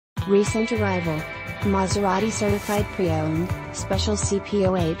Recent arrival. Maserati certified pre-owned, special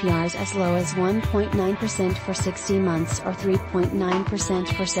CPO APRs as low as 1.9% for 60 months or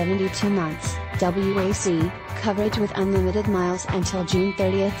 3.9% for 72 months, WAC, coverage with unlimited miles until June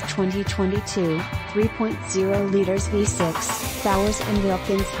 30, 2022, 3.0 liters V6, Bowers &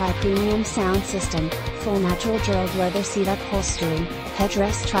 Wilkins high premium sound system, full natural drilled leather seat upholstery,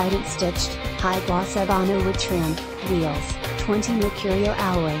 headrest trident stitched, high gloss Ebano wood trim, wheels, 20 Mercurio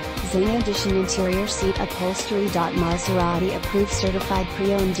alloy, Zane edition interior seat upholstery. Maserati approved certified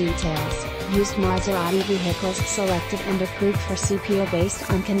pre-owned details, used Maserati vehicles selected and approved for CPO based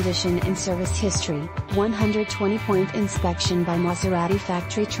on condition and service history, 120-point inspection by Maserati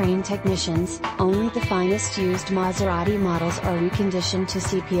factory trained technicians. Only the finest used Maserati models are reconditioned to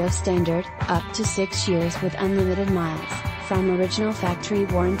CPO standard, up to 6 years with unlimited miles. From original factory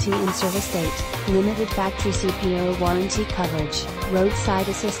warranty and service date, limited factory CPO warranty coverage, roadside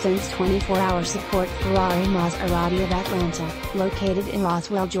assistance 24-hour support. Ferrari Maserati of Atlanta, located in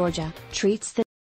Roswell, Georgia, treats the